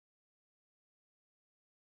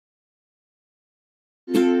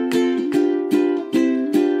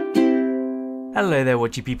Hello there,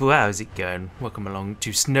 watchy people. How's it going? Welcome along to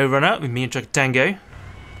Snowrunner with me and Trucker Tango.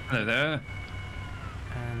 Hello there.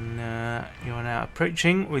 And you're now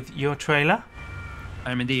approaching with your trailer.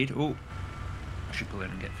 I am indeed. Oh, I should pull in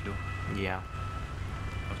and get fuel. Yeah.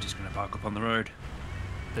 I was just going to park up on the road.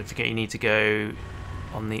 Don't forget you need to go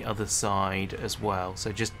on the other side as well.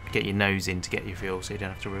 So just get your nose in to get your fuel so you don't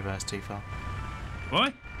have to reverse too far.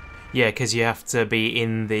 Why? Yeah, because you have to be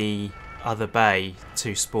in the other bay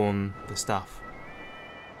to spawn the stuff.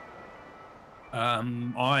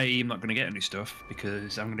 I'm not going to get any stuff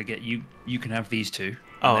because I'm going to get you. You can have these two.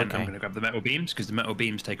 Oh, and then okay. I'm going to grab the metal beams because the metal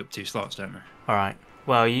beams take up 2 slots, don't they? Alright.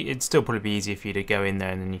 Well, it'd still probably be easier for you to go in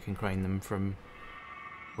there and then you can crane them from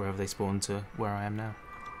wherever they spawn to where I am now.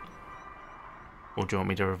 Or do you want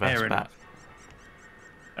me to reverse Fair back? enough.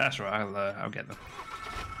 That's right. I'll get them.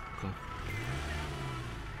 Cool.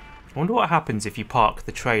 I wonder what happens if you park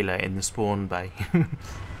the trailer in the spawn bay.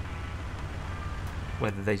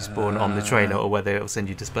 Whether they spawn on the trailer or whether it'll send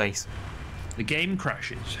you to space. The game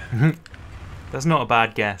crashes. That's not a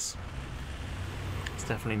bad guess. It's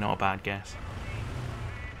definitely not a bad guess.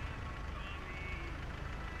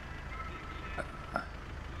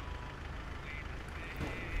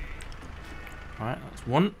 Alright, that's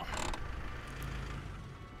one.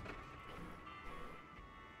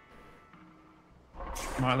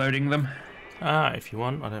 Am I loading them? If you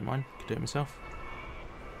want, I don't mind. I can do it myself.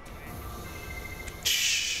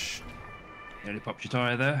 Nearly popped your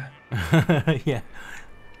tyre there. Yeah.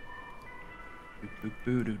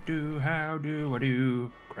 Do, how do I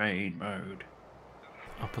do? Crane mode.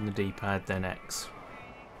 Up on the D-pad, then X.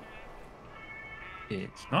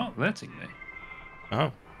 It's not letting me.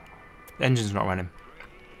 Oh. The engine's not running.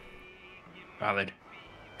 Valid.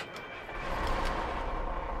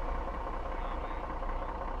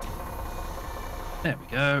 There we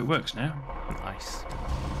go. It works now. Nice.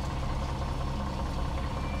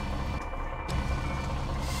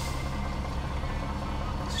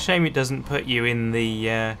 It's a shame it doesn't put you in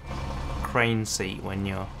the crane seat when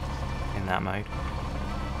you're in that mode.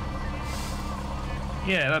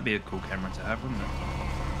 Yeah, that'd be a cool camera to have, wouldn't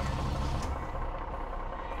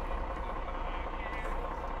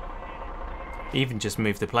it? Even just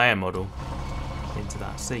move the player model into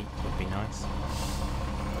that seat would be nice.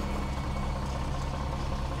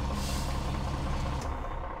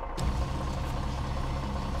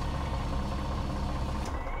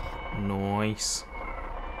 Nice.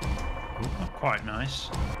 Not quite nice.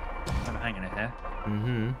 Kind of hanging it here.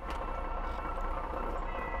 Mm-hmm.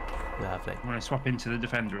 Lovely. I'm going to swap into the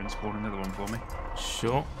Defender and spawn another one for me.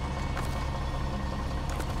 Sure.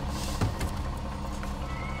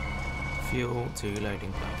 Fuel to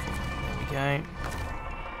loading platform. There we go.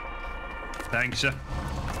 Thanks, sir.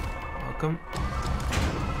 Welcome.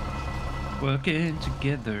 Working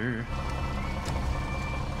together.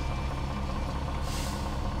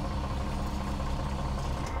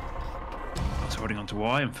 I was holding on to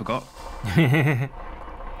Y and forgot.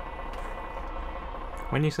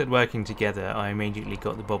 When you said working together, I immediately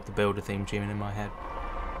got the Bob the Builder theme tune in my head.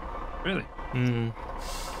 Really? Mm.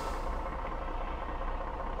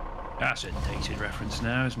 That's a dated reference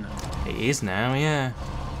now, isn't it? It is now, yeah.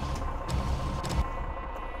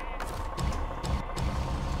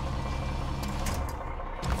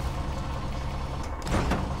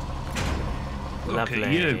 Look Lovely.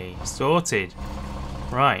 at you. Sorted.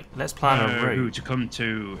 Right, let's plan a Who route. to come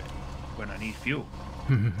to when I need fuel?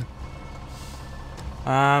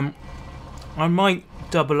 I might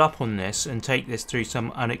double up on this and take this through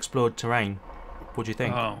some unexplored terrain. What do you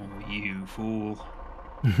think? Oh, you fool.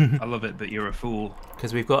 I love it, but you're a fool.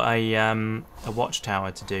 Because we've got a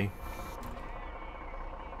watchtower to do,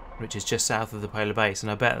 which is just south of the polar base,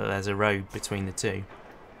 and I bet that there's a road between the two.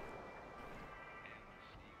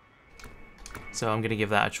 So I'm going to give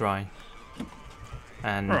that a try,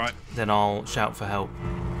 and Alright. then I'll shout for help.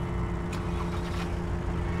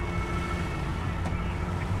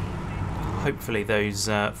 Hopefully those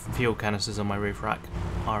fuel canisters on my roof rack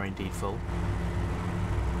are indeed full.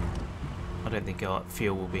 I don't think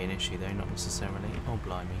fuel will be an issue though, not necessarily. Oh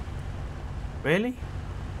blimey. Really?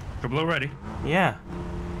 Trouble already? Yeah.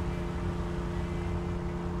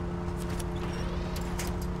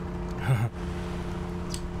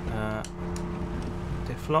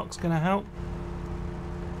 Diff-lock's gonna help?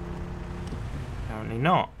 Apparently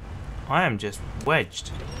not. I am just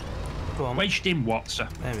wedged. Go on. Wedged in what, sir?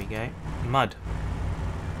 There we go. Mud.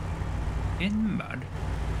 In mud?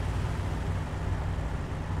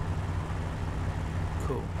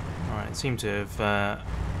 Cool. Alright, seem to have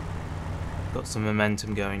got some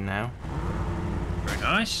momentum going now. Very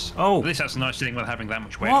nice. Oh. At least that's a nice thing with having that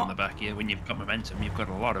much weight What? on the back here. When you've got momentum, you've got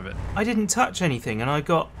a lot of it. I didn't touch anything and I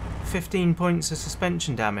got 15 points of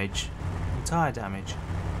suspension damage. And tyre damage.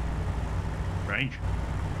 Range.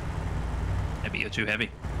 Maybe you're too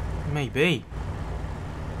heavy. Maybe.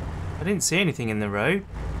 I didn't see anything in the road.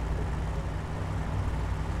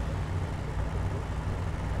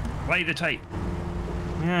 Play the tape.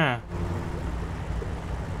 Yeah.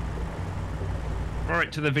 Throw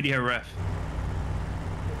it to the video ref.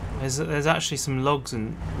 There's actually some logs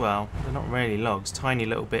and, well, they're not really logs, tiny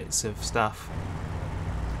little bits of stuff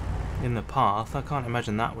in the path. I can't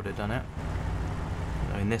imagine that would have done it.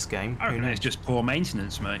 In this game. I reckon it's just poor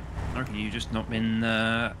maintenance, mate. I reckon you've just not been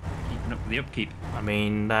keeping up with the upkeep. I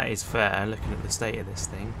mean, that is fair, looking at the state of this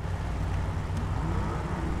thing.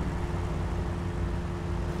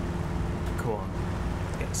 Come on,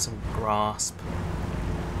 get some grasp.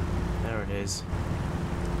 There it is.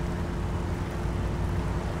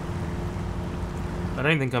 I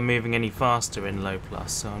don't think I'm moving any faster in low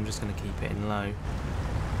plus, so I'm just going to keep it in low.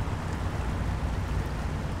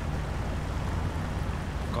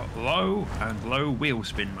 Got low and low wheel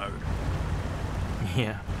spin mode.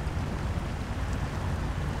 Yeah.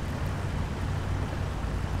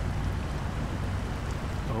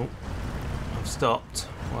 Oh, I've stopped.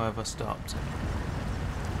 Why have I stopped?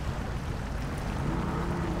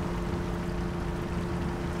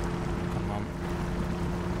 Come on.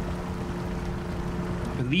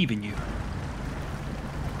 I believe in you.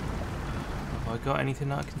 Have I got anything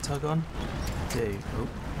that I can tug on? I do. Oh.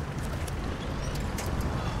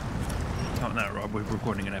 Oh no, Rob, we're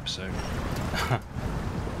recording an episode.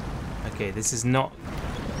 Okay, this is not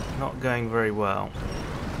going very well.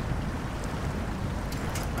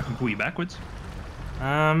 I can pull you backwards.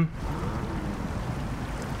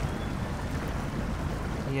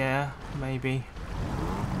 Yeah, maybe.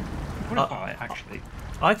 What if I actually...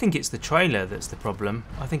 I think it's the trailer that's the problem.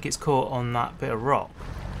 I think it's caught on that bit of rock.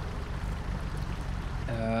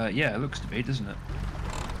 Yeah, it looks to be, doesn't it?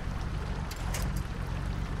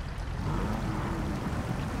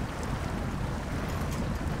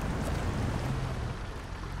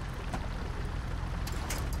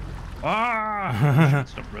 Ah!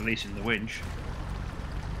 Stop releasing the winch.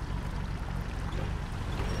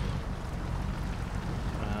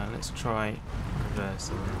 Let's try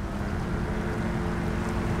reversing.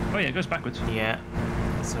 Oh yeah, it goes backwards. Yeah,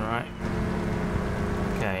 that's alright.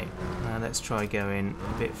 Okay, now let's try going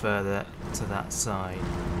a bit further to that side.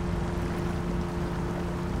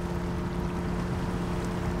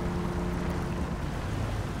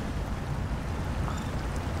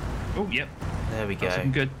 Oh, yep. There we go. That's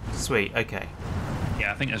looking good. Sweet, okay.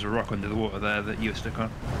 Yeah, I think there's a rock under the water there that you were stuck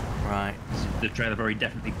on. Right. The trailer very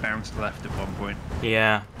definitely bounced left at one point.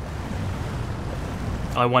 Yeah.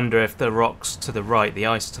 I wonder if the rocks to the right, the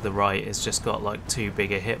ice to the right, has just got like too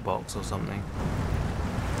big a hitbox or something.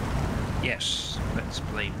 Yes, let's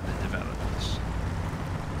blame the developers.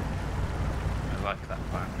 I like that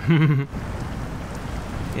plan.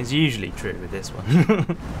 It's usually true with this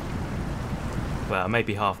one. Well,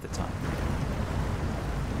 maybe half the time.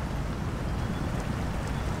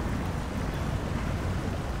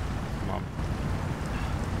 Come on.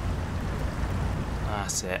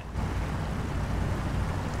 That's it.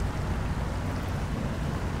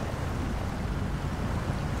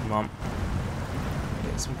 Come on.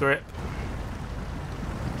 Get some grip.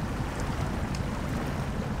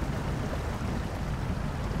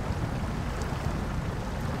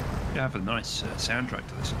 You have a nice soundtrack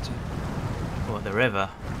to listen to. What, the river?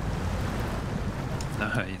 No,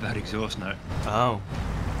 that exhaust note. Oh.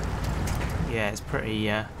 Yeah, it's pretty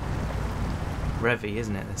revvy,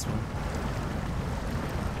 isn't it, this one?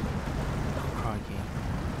 Oh,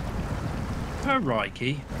 crikey.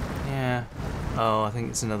 Crikey. Yeah. Oh, I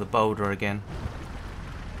think it's another boulder again.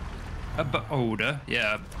 But older.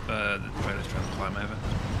 Yeah, the trailer's trying to climb over.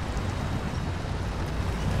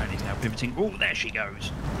 And he's now pivoting. Oh, there she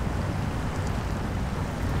goes.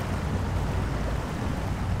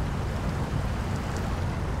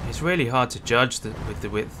 It's really hard to judge with the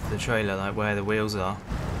width of the trailer, like where the wheels are.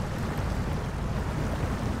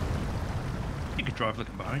 You could drive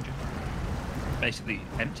looking behind you. Basically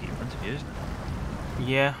empty in front of you, isn't it?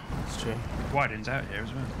 Yeah, that's true. It widens out here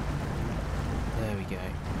as well. There we go.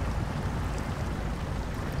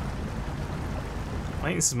 I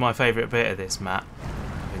think this is my favourite bit of this map,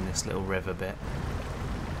 in this little river bit.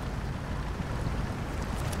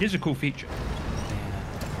 It is a cool feature.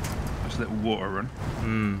 Yeah. Nice little water run.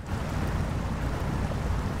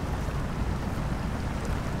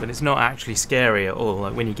 But it's not actually scary at all.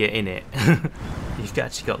 Like when you get in it, you've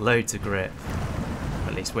actually got loads of grip.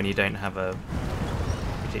 At least when you don't have a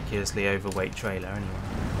ridiculously overweight trailer anyway.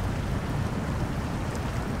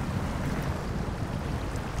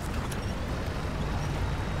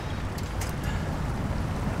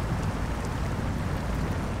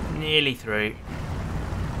 Nearly through.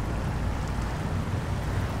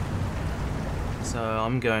 So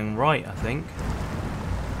I'm going right, I think.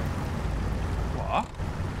 What?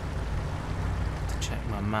 To check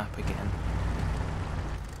my map again.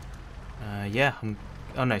 Yeah,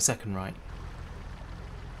 oh no, second right.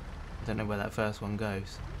 I don't know where that first one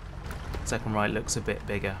goes. Second right looks a bit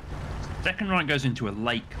bigger. Second right goes into a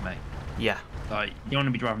lake, mate. Yeah. Like, you don't want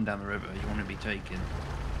to be driving down the river. You want to be taking...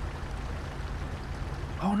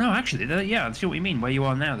 Oh, no, actually, yeah, I see what you mean. Where you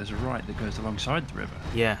are now, there's a right that goes alongside the river.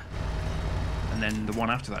 Yeah. And then the one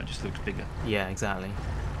after that just looks bigger. Yeah, exactly.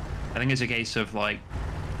 I think it's a case of, like,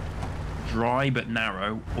 dry but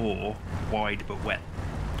narrow or wide but wet.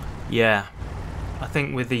 Yeah. I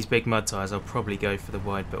think with these big mud tyres, I'll probably go for the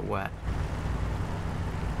wide but wet.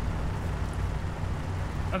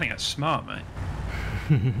 I think that's smart, mate.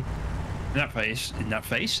 In that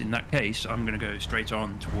case, I'm going to go straight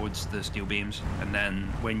on towards the steel beams, and then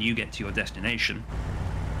when you get to your destination,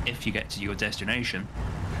 if you get to your destination,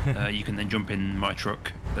 you can then jump in my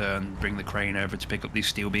truck and bring the crane over to pick up these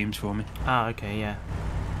steel beams for me. Ah, okay, yeah.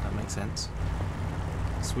 That makes sense.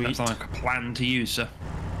 Sweet. That's like a plan to use, sir.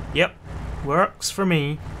 Yep. Works for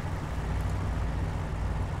me.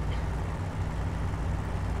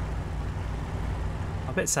 I'm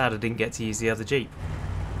a bit sad I didn't get to use the other Jeep.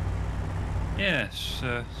 Yeah, it's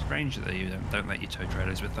strange that you don't let you tow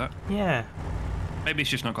trailers with that. Yeah. Maybe it's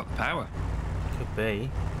just not got the power. Could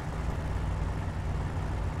be.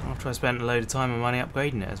 After I spent a load of time and money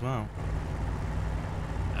upgrading it as well.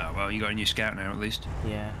 Oh, well, you got a new Scout now, at least.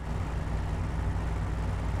 Yeah.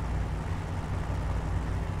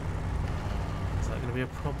 Is that going to be a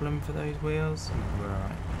problem for those wheels? We're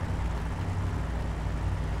alright.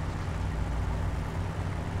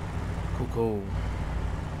 Cool, cool.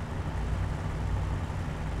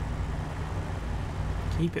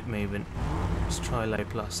 Keep it moving. Let's try low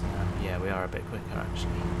plus now. Yeah, we are a bit quicker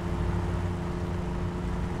actually.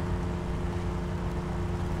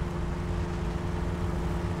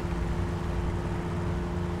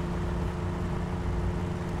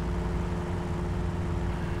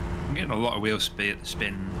 I'm getting a lot of wheel spin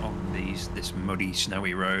on this muddy,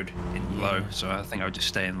 snowy road in low, so I think I would just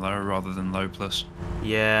stay in low rather than low plus.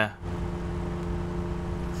 Yeah.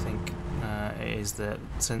 I think it is the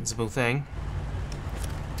sensible thing.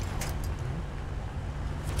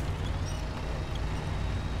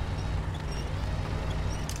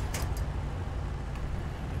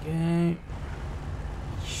 Okay.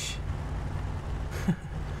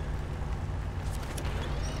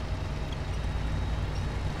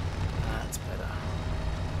 That's better.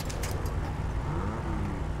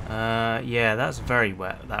 Yeah, that's very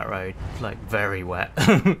wet, that road. Like, very wet.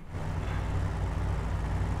 I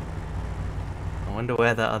wonder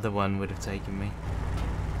where that other one would have taken me.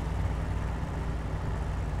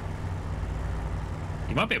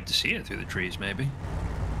 You might be able to see it through the trees, maybe.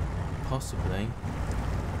 Possibly.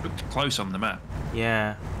 Looked close on the map.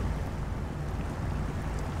 Yeah.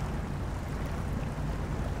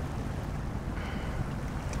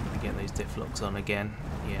 Get those diff locks on again.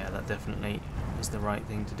 Yeah, that definitely is the right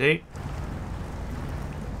thing to do.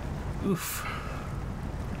 Oof.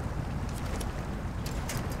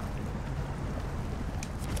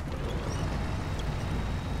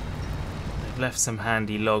 They've left some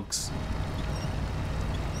handy logs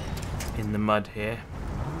in the mud here.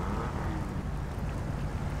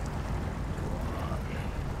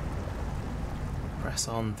 Press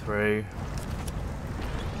on through.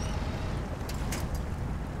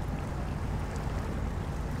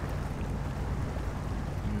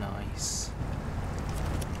 Nice.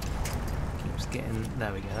 Keeps getting.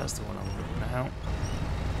 There we go. That's the one I'm looking at.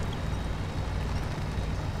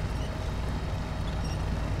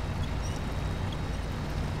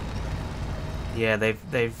 Yeah,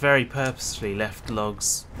 they've very purposely left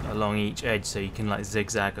logs along each edge so you can like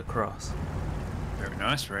zigzag across. Very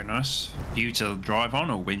nice, very nice. For you to drive on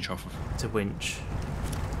or winch off of? To winch.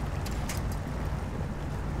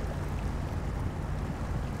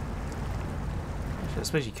 I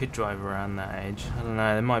suppose you could drive around that edge. I don't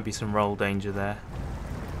know, there might be some roll danger there.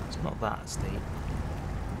 It's not that steep.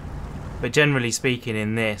 But generally speaking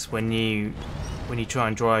in this, when you try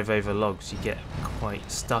and drive over logs, you get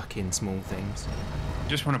quite stuck in small things.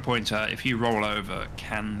 Just want to point out, if you roll over,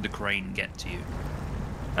 can the crane get to you?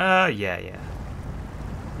 Yeah.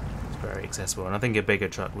 It's very accessible, and I think a bigger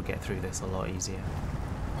truck would get through this a lot easier.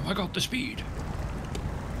 Oh, I got the speed.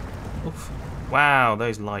 Oof. Wow,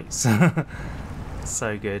 those lights.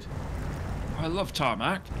 So good. I love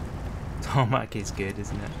tarmac. Tarmac is good,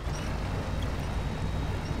 isn't it?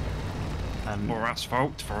 Or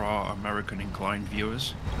asphalt for our American inclined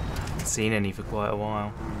viewers. Haven't seen any for quite a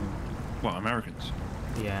while. Well, Americans.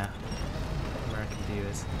 Yeah. American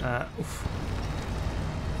viewers. Oof.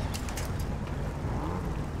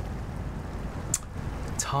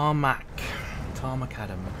 Tarmac.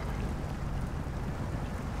 Tarmacadam.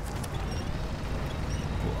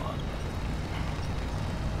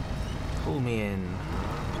 Pull me in.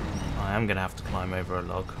 I am going to have to climb over a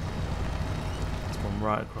log. There's one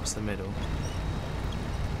right across the middle.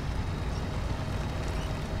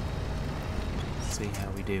 Let's see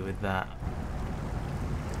how we do with that.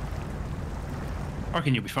 I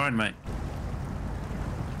reckon you'll be fine, mate.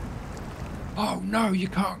 Oh no, you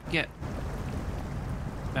can't get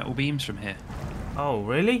metal beams from here. Oh,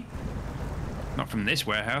 really? Not from this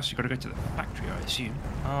warehouse. You've got to go to the factory, I assume.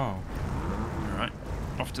 Oh. Alright.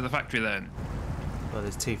 Off to the factory then. Well,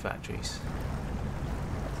 there's two factories.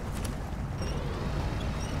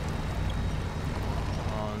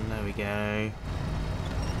 Oh, there we go.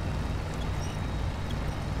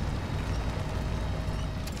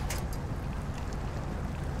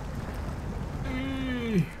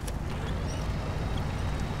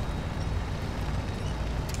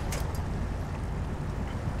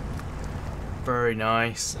 Very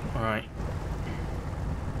nice. Alright.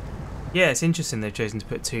 Yeah, it's interesting they've chosen to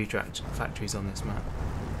put two factories on this map.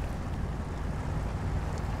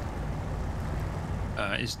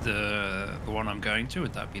 Is the one I'm going to,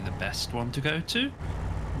 would that be the best one to go to?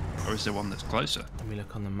 Or is there one that's closer? Let me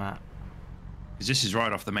look on the map. Because this is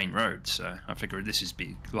right off the main road, so I figure this is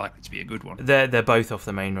likely to be a good one. They're both off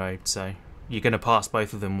the main road, so you're going to pass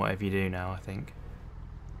both of them whatever you do now, I think.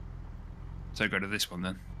 So go to this one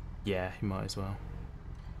then. Yeah, you might as well.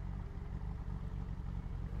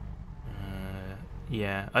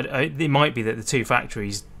 Yeah, it might be that the two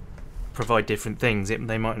factories provide different things.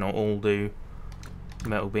 They might not all do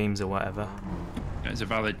metal beams or whatever. That's a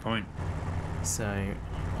valid point. So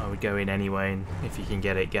I would go in anyway, and if you can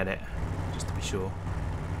get it, just to be sure.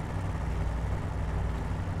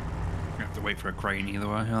 I have to wait for a crane either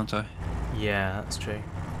way, aren't I? Yeah, that's true.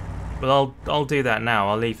 Well, I'll do that now.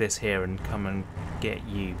 I'll leave this here and come and get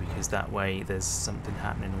you, because that way there's something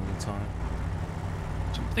happening all the time.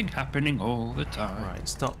 Something happening all the time. Right,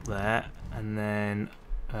 stop there. And then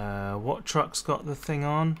what truck's got the thing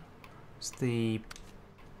on? It's the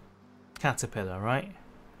Caterpillar, right?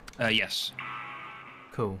 Yes.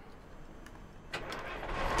 Cool.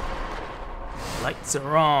 Lights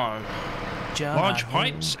are on. Large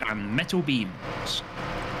pipes and metal beams.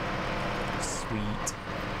 Sweet.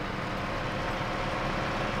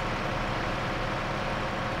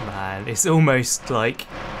 Man, it's almost like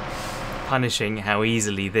punishing how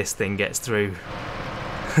easily this thing gets through.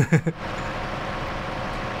 It's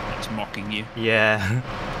mocking you. Yeah.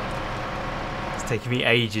 It's taking me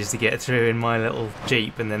ages to get through in my little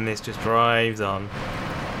Jeep, and then this just drives on.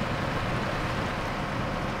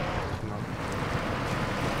 Come on.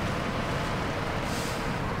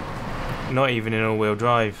 Not even in all-wheel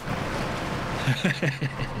drive.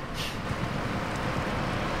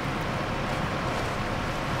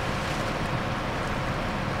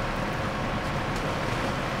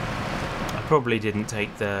 Probably didn't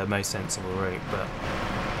take the most sensible route, but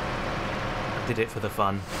I did it for the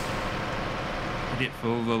fun. Did it for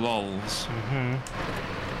the lols.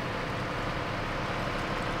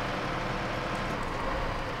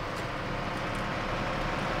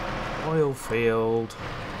 Oil field.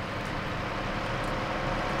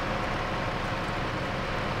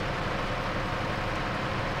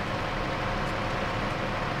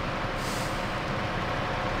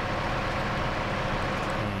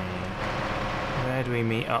 Where do we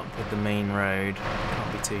meet up with the main road?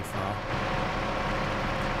 Can't be too far.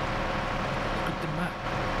 Look at the map.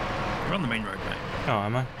 You're on the main road, mate. Oh,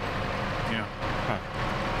 am I? Yeah. Huh.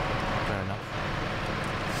 Fair enough.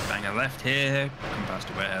 Bang a left here, come past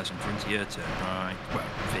the warehouse in front of you, turn right, well,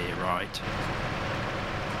 veer right.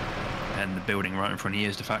 And the building right in front of you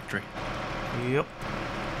is the factory. Yep.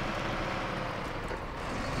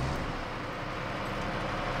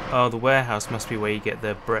 Oh, the warehouse must be where you get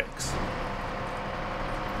the bricks.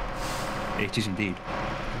 It is indeed.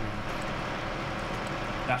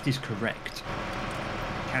 That is correct.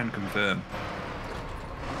 Can confirm.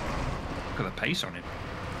 Look at the pace on him.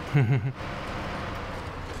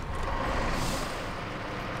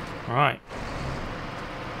 Right.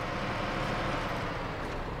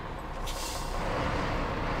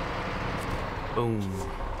 Boom.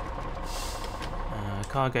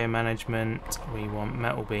 Cargo management. We want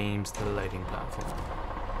metal beams to the loading platform.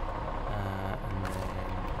 And then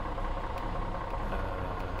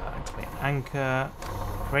anchor,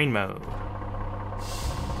 crane mode.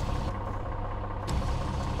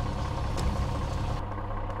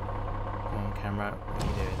 Come on, camera. What are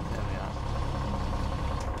you doing? There we are.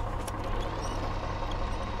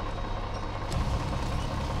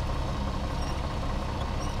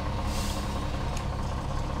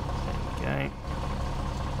 There we go.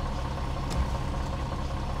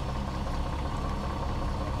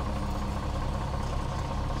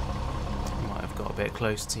 Got a bit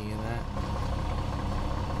close to you there.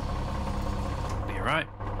 You're right.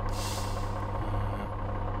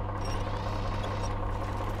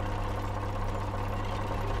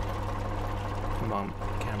 Come on,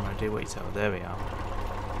 camera, do what you tell. There we are.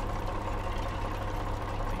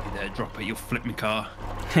 Maybe there, drop it, you'll flip my car.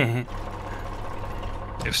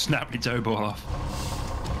 It'll snap your toe ball off.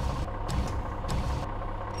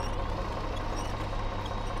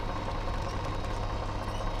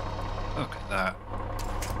 Look at that.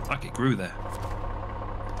 Like it grew there.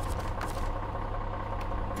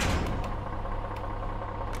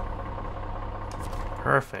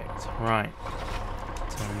 Perfect. Right.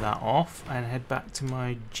 Turn that off and head back to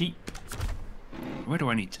my Jeep. Where do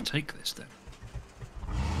I need to take this then?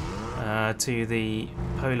 To the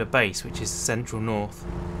polar base, which is central north.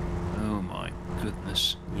 Oh my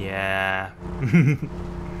goodness. Yeah.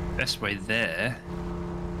 Best way there,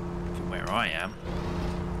 from where I am,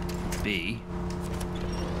 would be...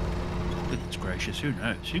 Goodness gracious, who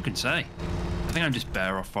knows? Who can say? I think I'm just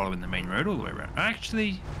better off following the main road all the way around.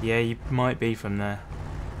 Actually... Yeah, you might be from there.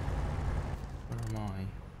 Where am I?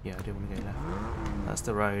 Yeah, I do want to go left. That's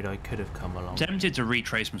the road I could have come along. Tempted to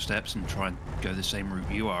retrace my steps and try and go the same route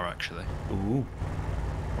you are, actually. Ooh.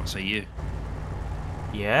 What say you?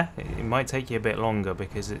 Yeah, it might take you a bit longer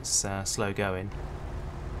because it's slow going.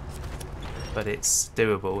 But it's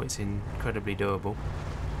doable, it's incredibly doable.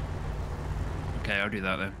 Okay, I'll do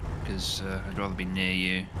that then, because I'd rather be near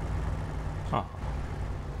you. Oh.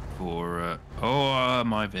 For,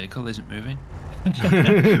 my vehicle isn't moving.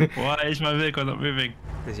 Why is my vehicle not moving?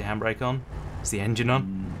 Is your handbrake on? Is the engine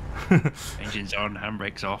on? Engine's on,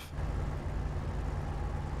 handbrake's off.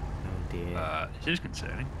 Oh dear. This is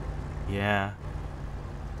concerning. Yeah.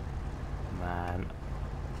 Man.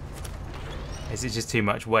 Is it just too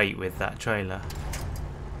much weight with that trailer?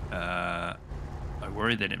 I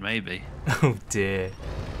worry that it may be. Oh dear.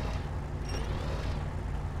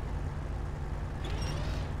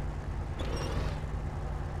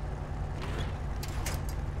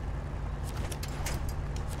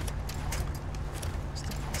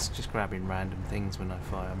 It's just grabbing random things when I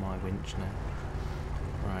fire my winch now.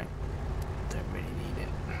 Right. Don't really need it.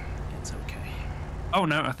 It's okay. Oh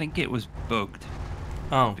no, I think it was bugged.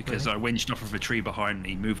 Oh, because really? I winched off of a tree behind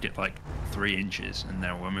me, moved it like 3 inches, and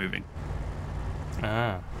now we're moving.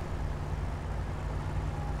 Ah.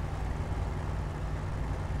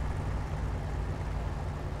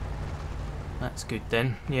 That's good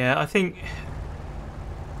then. Yeah, I think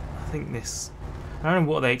this... I don't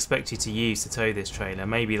know what they expect you to use to tow this trailer.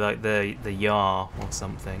 Maybe like the Yar or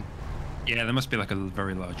something. Yeah, there must be like a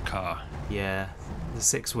very large car. Yeah, the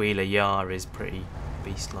 6-wheeler Yar is pretty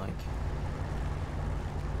beast-like.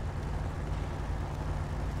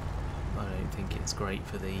 I don't think it's great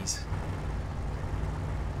for these.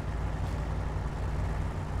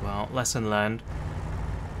 Well, lesson learned.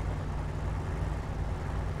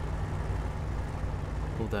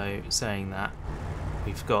 Although, saying that,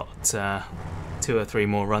 we've got 2 or 3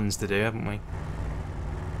 more runs to do, haven't we?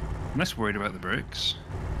 I'm less worried about the brakes.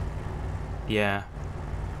 Yeah.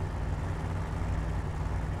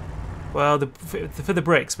 Well, for the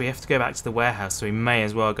bricks, we have to go back to the warehouse, so we may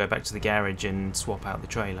as well go back to the garage and swap out the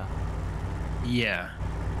trailer. Yeah.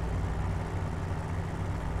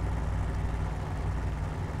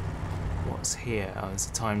 What's here? Oh, there's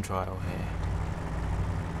a time trial here.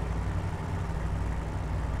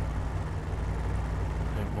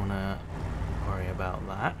 Don't want to worry about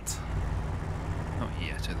that. Not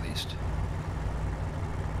yet, at least.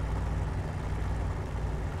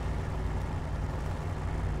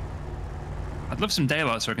 I'd love some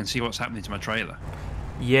daylight so I can see what's happening to my trailer.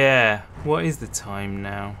 Yeah. What is the time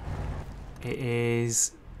now? It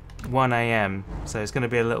is 1 AM, so it's going to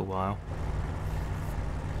be a little while.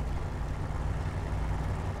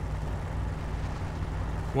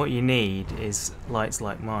 What you need is lights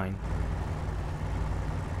like mine.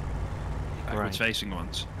 Backwards facing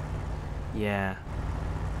ones. Yeah,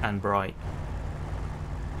 and bright.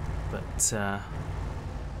 But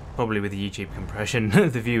probably with the YouTube compression, the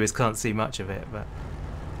viewers can't see much of it, but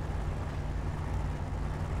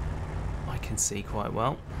I can see quite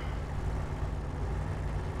well.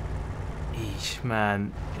 Eesh,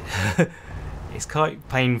 man. It's quite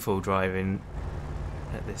painful driving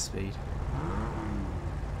at this speed.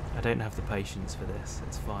 I don't have the patience for this.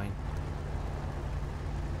 It's fine.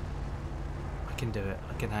 I can do it.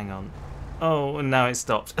 I can hang on. Oh, and now it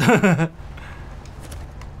stopped. Cursed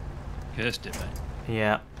it, mate.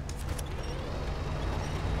 Yeah.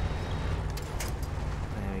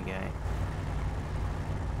 There we go.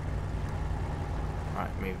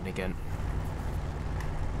 Right, moving again.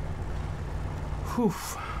 Whew.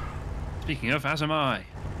 Speaking of, as am I. Hey.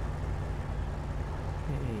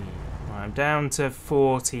 Right, I'm down to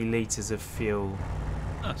 40 litres of fuel.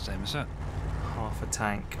 Oh, same as that. Half a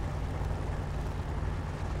tank.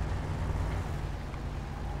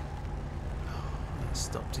 It's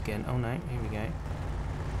stopped again. Oh no, here we go.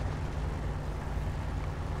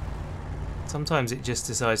 Sometimes it just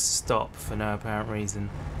decides to stop for no apparent reason.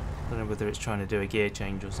 I don't know whether it's trying to do a gear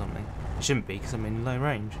change or something. It shouldn't be because I'm in low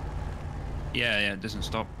range. Yeah, it doesn't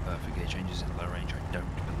stop for gear changes in low range, I don't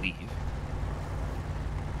believe.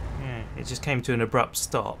 Yeah, it just came to an abrupt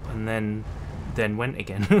stop and then went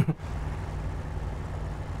again. I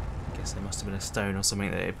guess there must have been a stone or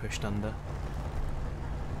something that it pushed under.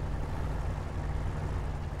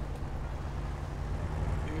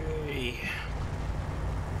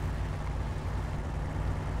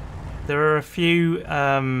 There are a few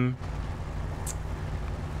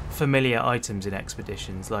familiar items in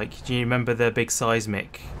Expeditions. Like, do you remember the big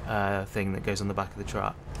seismic thing that goes on the back of the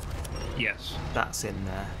truck? Yes. That's in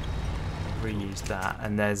there. I've reused that.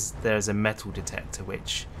 And there's a metal detector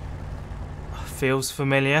which feels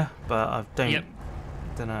familiar, but I don't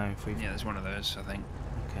know if we've... Yeah, there's one of those, I think.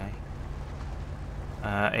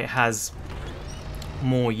 Okay. It has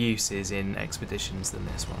more uses in Expeditions than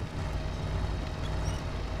this one.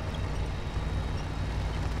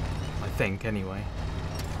 I think, anyway.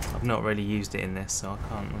 I've not really used it in this, so I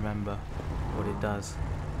can't remember what it does.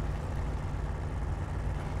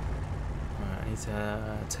 Right, I need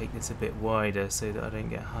to take this a bit wider so that I don't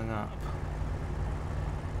get hung up.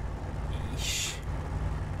 Yeesh.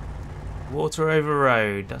 Water over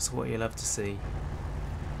road, that's what you love to see.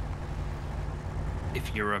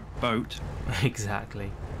 If you're a boat.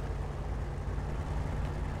 Exactly.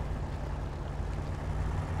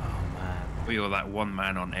 Or you're that one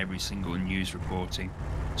man on every single news reporting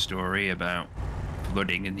story about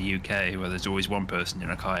flooding in the UK where there's always one person in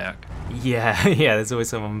a kayak. Yeah, yeah, there's always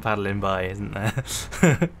someone paddling by, isn't there? It's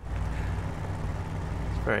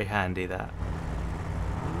very handy, that.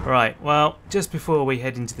 Right, well, just before we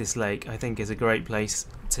head into this lake, I think is a great place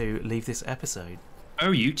to leave this episode. Oh,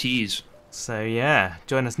 you tease. So yeah,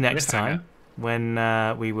 join us next Cliffhanger. time when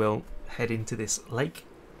we will head into this lake.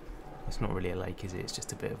 It's not really a lake, is it? It's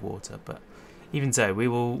just a bit of water, but even so, we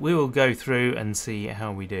will go through and see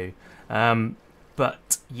how we do.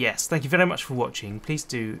 But yes, thank you very much for watching. Please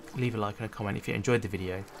do leave a like and a comment if you enjoyed the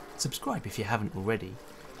video. Subscribe if you haven't already,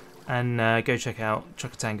 and go check out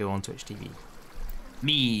Trucker Tango on Twitch TV.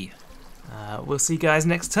 Me. We'll see you guys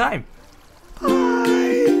next time.